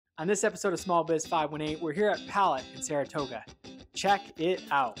On this episode of Small Biz 518, we're here at Palette in Saratoga. Check it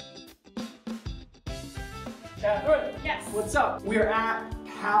out. Catherine. Yes. What's up? We're at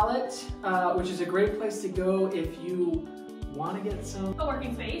Palette, which is a great place to go if you want to get some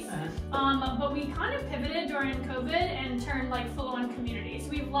co-working space. But we kind of pivoted during COVID and turned like full-on community. So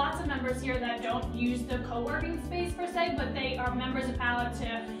we have lots of members here that don't use the co-working space per se, but they are members of Palette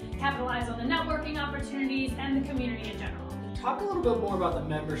to capitalize on the networking opportunities and the community in general. Talk a little bit more about the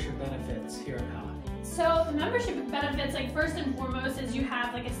membership benefits here at Palette. So the membership benefits, like first and foremost, is you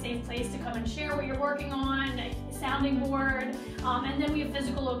have like a safe place to come and share what you're working on, a sounding board, and then we have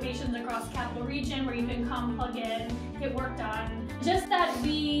physical locations across the Capital Region where you can come, plug in, get work done. Just that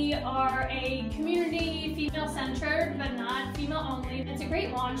we are a community, female-centered, but not female-only. It's a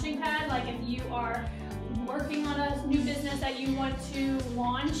great launching pad, like if you are working on a new business that you want to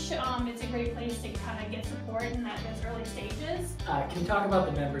launch, it's a great place to kind of get support in those early stages. Can you talk about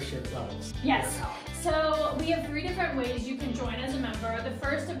the membership levels? Yes. So we have 3 different ways you can join as a member. The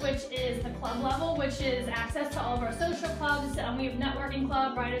first of which is the club level, which is access to all of our social clubs. We have networking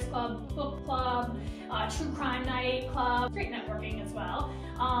club, writers club, book club, true crime night club, great networking as well.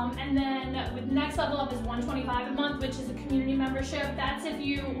 And then with the next level up is $125 a month, which is a community membership. That's if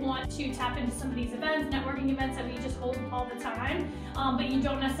you want to tap into some of these events, networking events that we just hold all the time, but you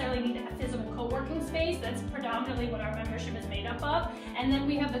don't necessarily need a physical co-working space. That's predominantly what our membership is made up of. And then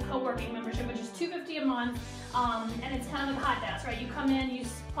we have the co-working membership, which is $250 a month, and it's kind of like a hot desk, right? You come in, you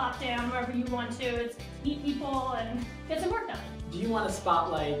plop down wherever you want to, it's meet people and get some work done. Do you want to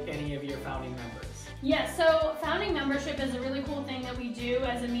spotlight any of your founding members? Yes, so founding membership is a really cool thing that we do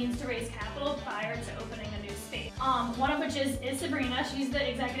as a means to raise capital prior to opening a new space. One of which is Sabrina. She's the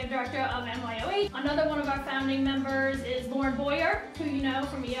executive director of NYOH. Another one of our founding members is Lauren Boyer, who you know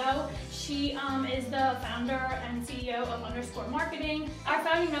from EO. She is the founder and CEO of Underscore Marketing. Our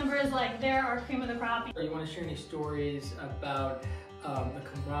founding members, like, they're our cream of the crop. You want to share any stories about the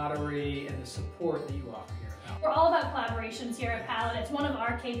camaraderie and the support that you offer here? We're all about collaborations here at Palette. It's one of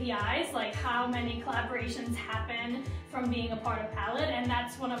our KPIs, like how many collaborations happen from being a part of Palette, and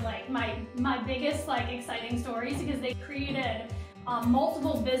that's one of like my biggest like exciting stories because they created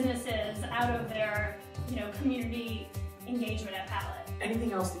multiple businesses out of their community engagement at Palette.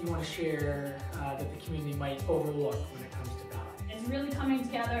 Anything else that you want to share that the community might overlook when it comes to Palette? It's really coming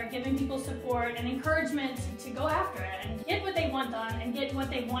together, giving people support and encouragement to go after it and get what they want done and get what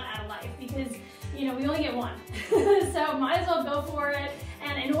they want out of life because we only get one. So might as well go for it.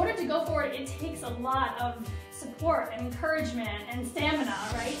 And in order to go for it, it takes a lot of support and encouragement and stamina,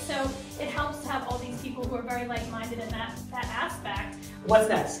 right? So it helps to have all these people who are very like-minded in that aspect. What's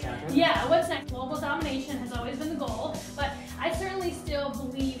next, Catherine? Yeah, what's next? Global domination has always been the goal, but I certainly still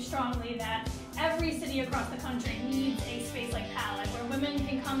believe strongly that every city across the country needs a space like Palette where women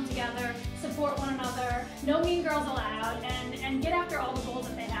can come together, support one another, no mean girls allowed, and get after all the goals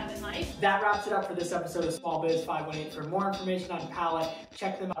that they have in life. That wraps it up for this episode of Small Biz 518. For more information on Palette,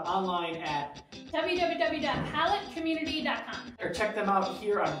 check them out online at www.paletecommunity.com. or check them out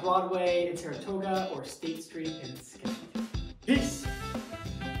here on Broadway in Saratoga or State Street in Skidmore.